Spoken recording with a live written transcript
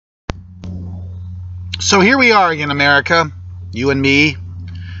So here we are again, America. You and me.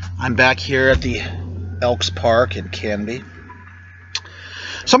 I'm back here at the Elks Park in Canby.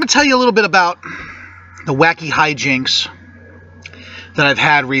 So I'm going to tell you a little bit about the wacky hijinks that I've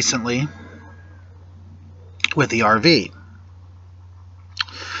had recently with the RV.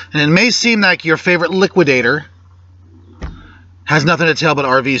 And it may seem like your favorite liquidator has nothing to tell but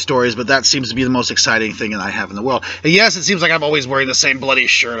RV stories, but that seems to be the most exciting thing that I have in the world. And yes, it seems like I'm always wearing the same bloody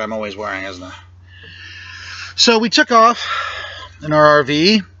shirt I'm always wearing, isn't it? So we took off in our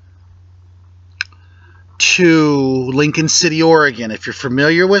RV to Lincoln City, Oregon. If you're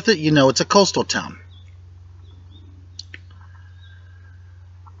familiar with it, you know it's a coastal town.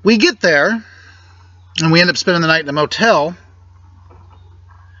 We get there, and we end up spending the night in a motel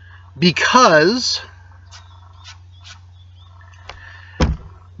because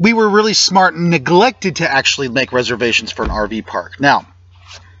we were really smart and neglected to actually make reservations for an RV park. Now,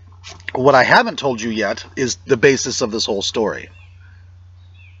 what I haven't told you yet is the basis of this whole story.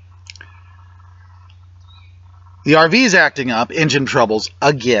 The RV is acting up, engine troubles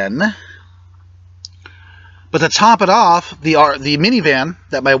again. But to top it off, the minivan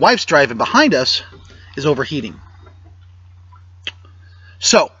that my wife's driving behind us is overheating.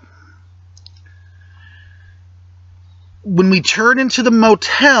 So, when we turn into the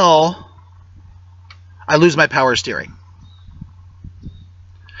motel, I lose my power steering.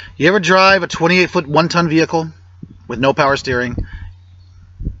 You ever drive a 28-foot, 1-ton vehicle with no power steering?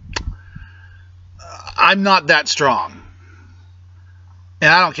 I'm not that strong.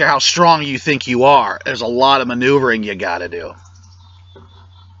 And I don't care how strong you think you are. There's a lot of maneuvering you got to do.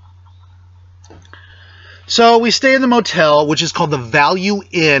 So we stay in the motel, which is called the Value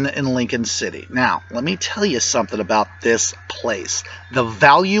Inn in Lincoln City. Now, let me tell you something about this place. The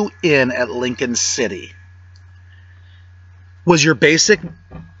Value Inn at Lincoln City was your basic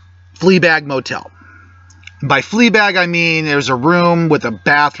flea bag motel. By flea bag, I mean there's a room with a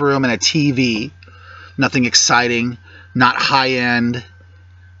bathroom and a TV. Nothing exciting, not high-end.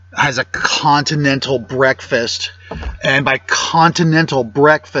 Has a continental breakfast. And by continental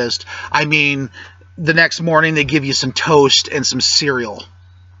breakfast, I mean the next morning they give you some toast and some cereal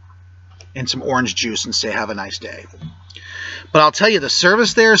and some orange juice and say, have a nice day. But I'll tell you, the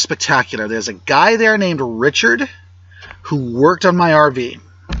service there is spectacular. There's a guy there named Richard who worked on my RV.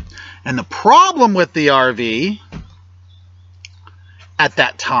 And the problem with the RV at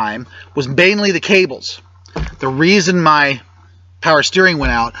that time was mainly the cables. The reason my power steering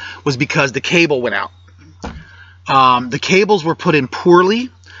went out was because the cable went out. The cables were put in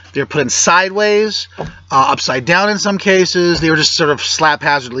poorly. They were put in sideways, upside down in some cases. They were just sort of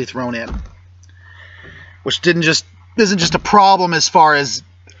haphazardly thrown in, which isn't just a problem as far as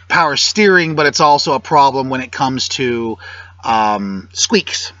power steering, but it's also a problem when it comes to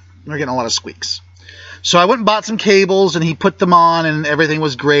squeaks. We're getting a lot of squeaks. So I went and bought some cables, and he put them on, and everything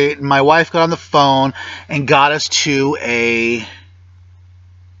was great. And my wife got on the phone and got us to a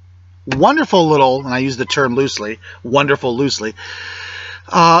wonderful little, and I use the term loosely, wonderful loosely,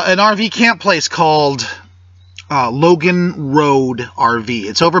 an RV camp place called Logan Road RV.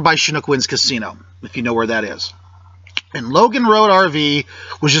 It's over by Chinook Winds Casino, if you know where that is. And Logan Road RV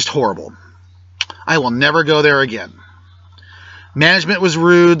was just horrible. I will never go there again. Management was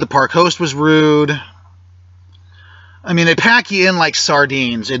rude. The park host was rude. I mean, they pack you in like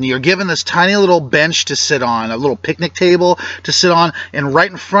sardines, and you're given this tiny little bench to sit on, a little picnic table to sit on, and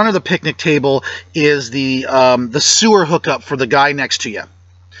right in front of the picnic table is the sewer hookup for the guy next to you.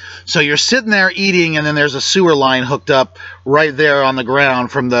 So you're sitting there eating, and then there's a sewer line hooked up right there on the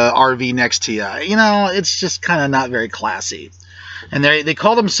ground from the RV next to you. You know, it's just kind of not very classy. And they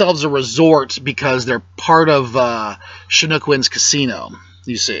call themselves a resort because they're part of Chinook Winds Casino,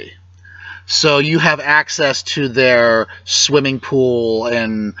 you see. So you have access to their swimming pool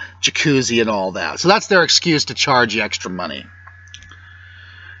and jacuzzi and all that. So that's their excuse to charge you extra money.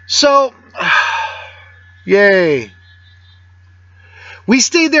 So, yay. We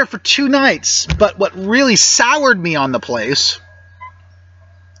stayed there for 2 nights, but what really soured me on the place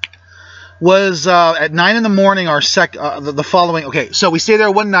was at 9 in the morning, the following, okay, so we stayed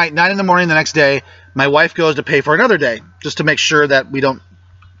there one night, 9 in the morning the next day. My wife goes to pay for another day, just to make sure that we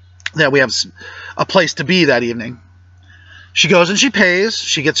have a place to be that evening. She goes and she pays,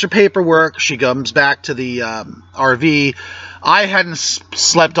 she gets her paperwork, she comes back to the RV. I hadn't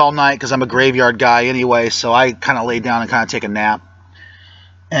slept all night because I'm a graveyard guy anyway, so I kind of laid down and kind of take a nap.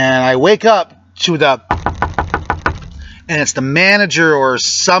 And I wake up to and it's the manager or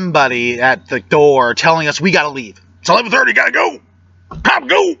somebody at the door telling us we got to leave. It's 11:30, got to go. Time to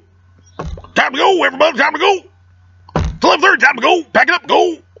go. Time to go, everybody, time to go. It's 11:30, time to go. Pack it up,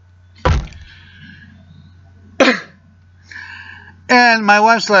 go. And my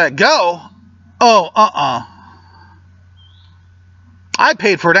wife's like, go? Oh, I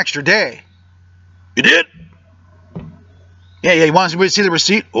paid for an extra day. You did? Yeah, you want to see the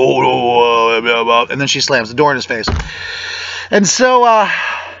receipt? Oh, no. And then she slams the door in his face. And so,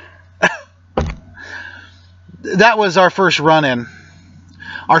 that was our first run-in.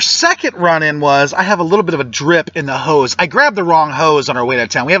 Our second run-in was, I have a little bit of a drip in the hose. I grabbed the wrong hose on our way to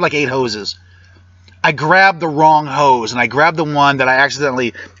town. We have like 8 hoses. I grabbed the wrong hose, and I grabbed the one that I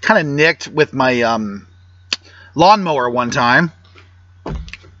accidentally kind of nicked with my lawnmower one time.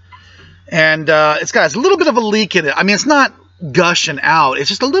 And it's got a little bit of a leak in it. I mean, it's not gushing out. It's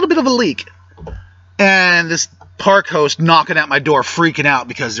just a little bit of a leak. And this park host knocking at my door, freaking out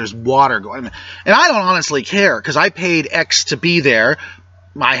because there's water going. And I don't honestly care because I paid X to be there.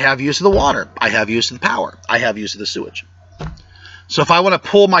 I have use of the water. I have use of the power. I have use of the sewage. So if I want to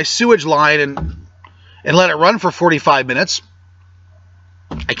pull my sewage line and let it run for 45 minutes,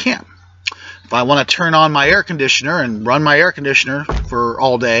 I can. If I want to turn on my air conditioner and run my air conditioner for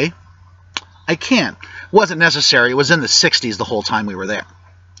all day, I can. It wasn't necessary. It was in the 60s the whole time we were there.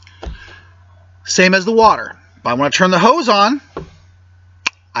 Same as the water. If I want to turn the hose on,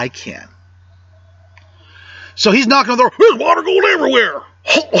 I can. So he's knocking on the door. There's water going everywhere.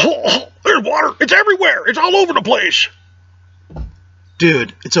 There's water. It's everywhere. It's all over the place.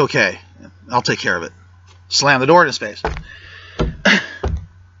 Dude, it's okay. I'll take care of it. Slam the door in his face.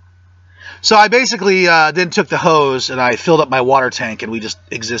 So I basically then took the hose and I filled up my water tank and we just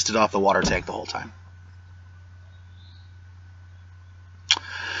existed off the water tank the whole time.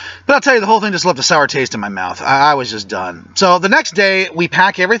 But I'll tell you, the whole thing just left a sour taste in my mouth. I was just done. So the next day, we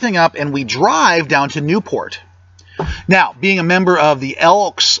pack everything up and we drive down to Newport. Now, being a member of the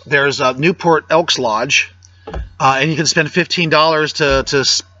Elks, there's a Newport Elks Lodge, and you can spend $15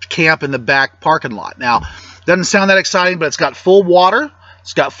 to camp in the back parking lot. Now, doesn't sound that exciting, but it's got full water.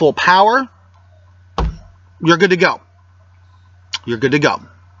 It's got full power. You're good to go. You're good to go.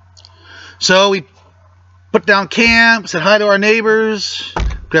 So we put down camp, said hi to our neighbors.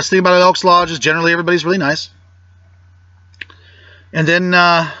 Best thing about an Elks Lodge is generally everybody's really nice. And then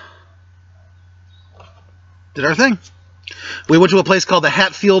did our thing. We went to a place called the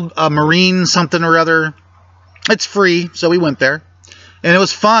Hatfield Marine something or other. It's free, so we went there. And it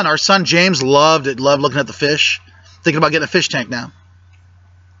was fun. Our son James loved it, loved looking at the fish. Thinking about getting a fish tank now.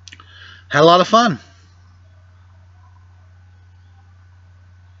 Had a lot of fun.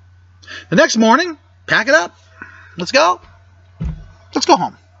 The next morning, pack it up. Let's go. Let's go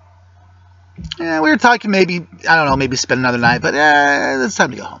home. Yeah, we were talking maybe, I don't know, maybe spend another night, but it's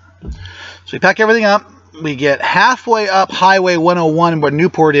time to go home. So we pack everything up. We get halfway up Highway 101 where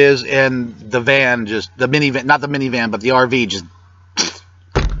Newport is, and the van just, the minivan, not the minivan, but the RV just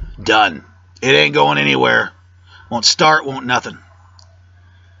done. It ain't going anywhere. Won't start, won't nothing.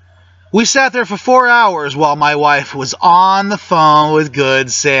 We sat there for 4 hours while my wife was on the phone with Good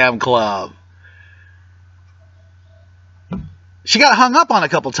Sam Club. She got hung up on a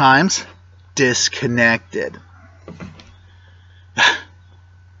couple times. Disconnected.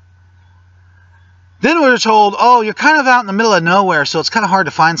 Then we were told, oh, you're kind of out in the middle of nowhere, so it's kind of hard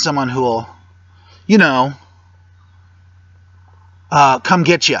to find someone who will, you know, come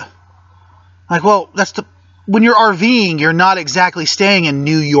get you. Like, well, that's the... When you're RVing, you're not exactly staying in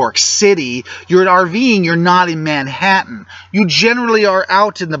New York City. You're RVing, you're not in Manhattan. You generally are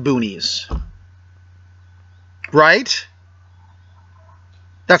out in the boonies. Right?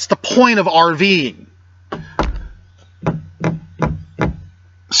 That's the point of RVing.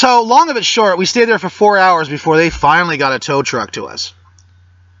 So, long of it short, we stayed there for 4 hours before they finally got a tow truck to us.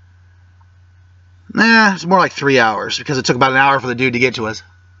 It's more like 3 hours, because it took about an hour for the dude to get to us.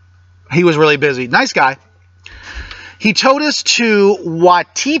 He was really busy. Nice guy. He towed us to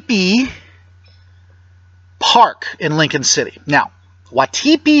Watipi Park in Lincoln City. Now,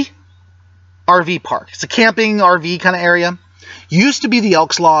 Watipi RV Park. It's a camping RV kind of area. Used to be the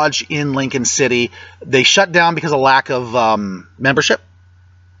Elks Lodge in Lincoln City. They shut down because of lack of membership.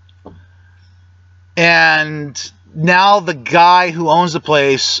 And now the guy who owns the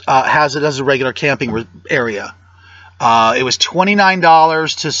place has it as a regular camping area. It was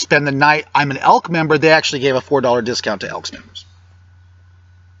 $29 to spend the night. I'm an Elk member. They actually gave a $4 discount to Elks members.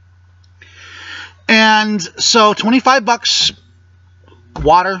 And so $25,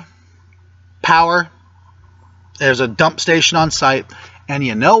 water, power. There's a dump station on site. And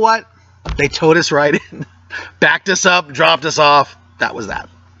you know what? They towed us right in. Backed us up, dropped us off. That was that.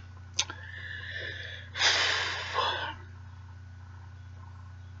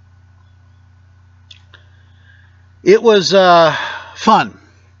 It was fun,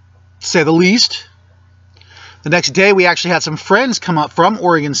 to say the least. The next day, we actually had some friends come up from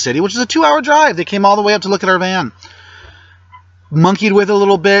Oregon City, which is a 2-hour drive. They came all the way up to look at our van. Monkeyed with it a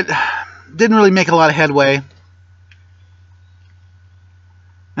little bit. Didn't really make a lot of headway.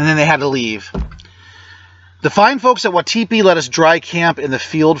 And then they had to leave. The fine folks at Watipi let us dry camp in the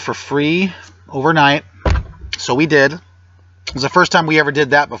field for free overnight. So we did. It was the first time we ever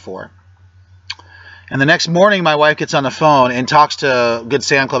did that before. And the next morning, my wife gets on the phone and talks to Good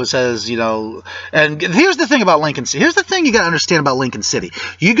Sam Club and says, you know, and here's the thing about Lincoln City. Here's the thing you got to understand about Lincoln City.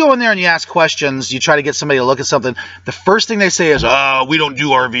 You go in there and you ask questions. You try to get somebody to look at something. The first thing they say is, oh, we don't do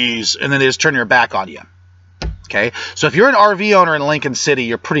RVs. And then they just turn your back on you. Okay? So if you're an RV owner in Lincoln City,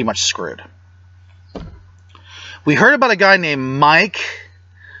 you're pretty much screwed. We heard about a guy named Mike.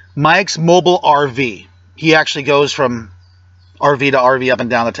 Mike's Mobile RV. He actually goes from RV to RV up and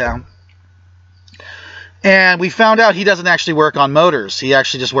down the town. And we found out he doesn't actually work on motors. He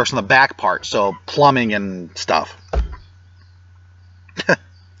actually just works on the back part, so plumbing and stuff.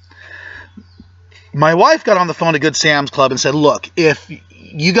 My wife got on the phone to Good Sam's Club and said, look, if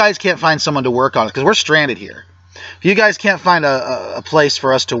you guys can't find someone to work on us, because we're stranded here. If you guys can't find a place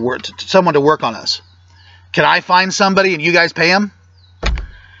for us to work, someone to work on us, can I find somebody and you guys pay him?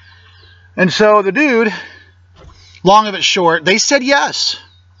 And so the dude, long of it short, they said yes.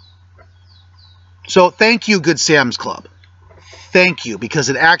 So thank you, Good Sam's Club. Thank you, because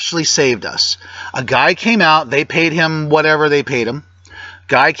it actually saved us. A guy came out, they paid him whatever they paid him.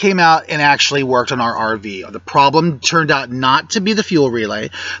 Guy came out and actually worked on our RV. The problem turned out not to be the fuel relay.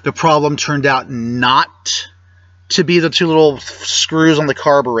 The problem turned out not to be the 2 little screws on the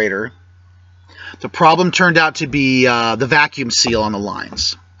carburetor. The problem turned out to be the vacuum seal on the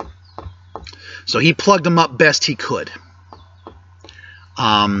lines. So he plugged them up best he could.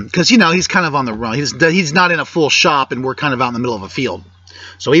 Because, you know, he's kind of on the run. He's not in a full shop, and we're kind of out in the middle of a field.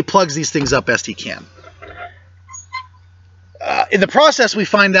 So he plugs these things up best he can. In the process, we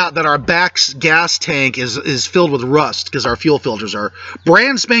find out that our back's gas tank is filled with rust because our fuel filters are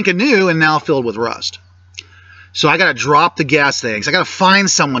brand spanking new and now filled with rust. So I got to drop the gas tanks. I got to find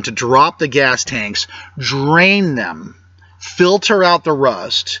someone to drop the gas tanks, drain them, filter out the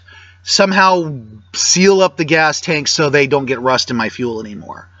rust, somehow seal up the gas tanks so they don't get rust in my fuel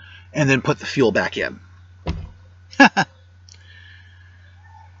anymore, and then put the fuel back in.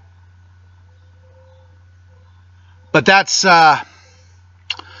 But that's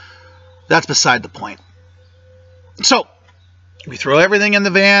beside the point. So we throw everything in the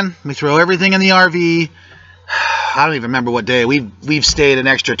van. We throw everything in the RV. I don't even remember what day. We've stayed an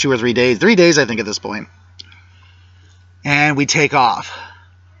extra 2 or 3 days. 3 days, I think, at this point. And we take off.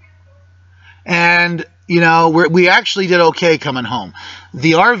 And, you know, we actually did okay coming home.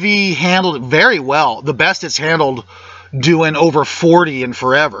 The RV handled it very well. The best it's handled doing over 40 in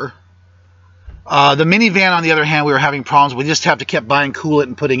forever. The minivan, on the other hand, we were having problems. We just have to keep buying coolant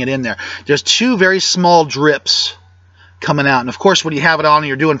and putting it in there. There's 2 very small drips coming out. And, of course, when you have it on and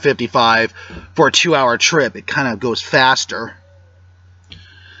you're doing 55 for a 2-hour trip, it kind of goes faster.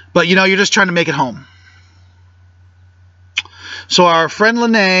 But, you know, you're just trying to make it home. So our friend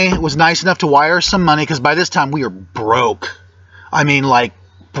Lene was nice enough to wire us some money, because by this time we were broke. I mean, like,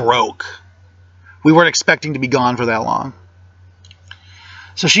 broke. We weren't expecting to be gone for that long.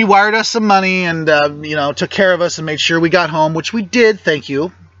 So she wired us some money and, you know, took care of us and made sure we got home, which we did, thank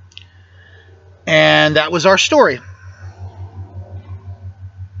you. And that was our story.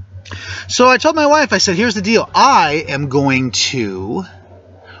 So I told my wife, I said, here's the deal. I am going to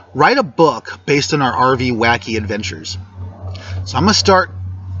write a book based on our RV wacky adventures. So I'm going to start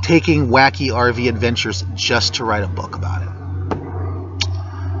taking wacky RV adventures just to write a book about it.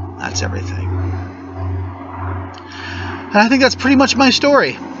 That's everything. And I think that's pretty much my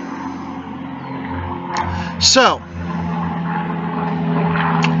story. So,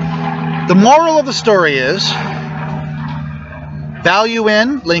 the moral of the story is, value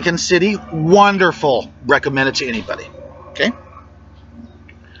in Lincoln City, wonderful. Recommend it to anybody. Okay?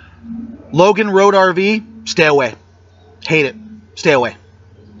 Logan Road RV, stay away. Hate it. Stay away.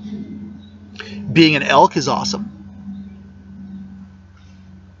 Being an elk is awesome.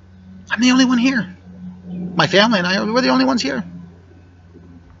 I'm the only one here. My family and I, we're the only ones here.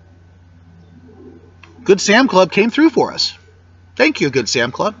 Good Sam Club came through for us. Thank you, Good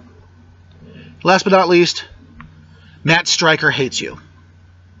Sam Club. Last but not least, Matt Stryker hates you.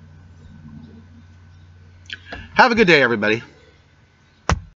 Have a good day, everybody.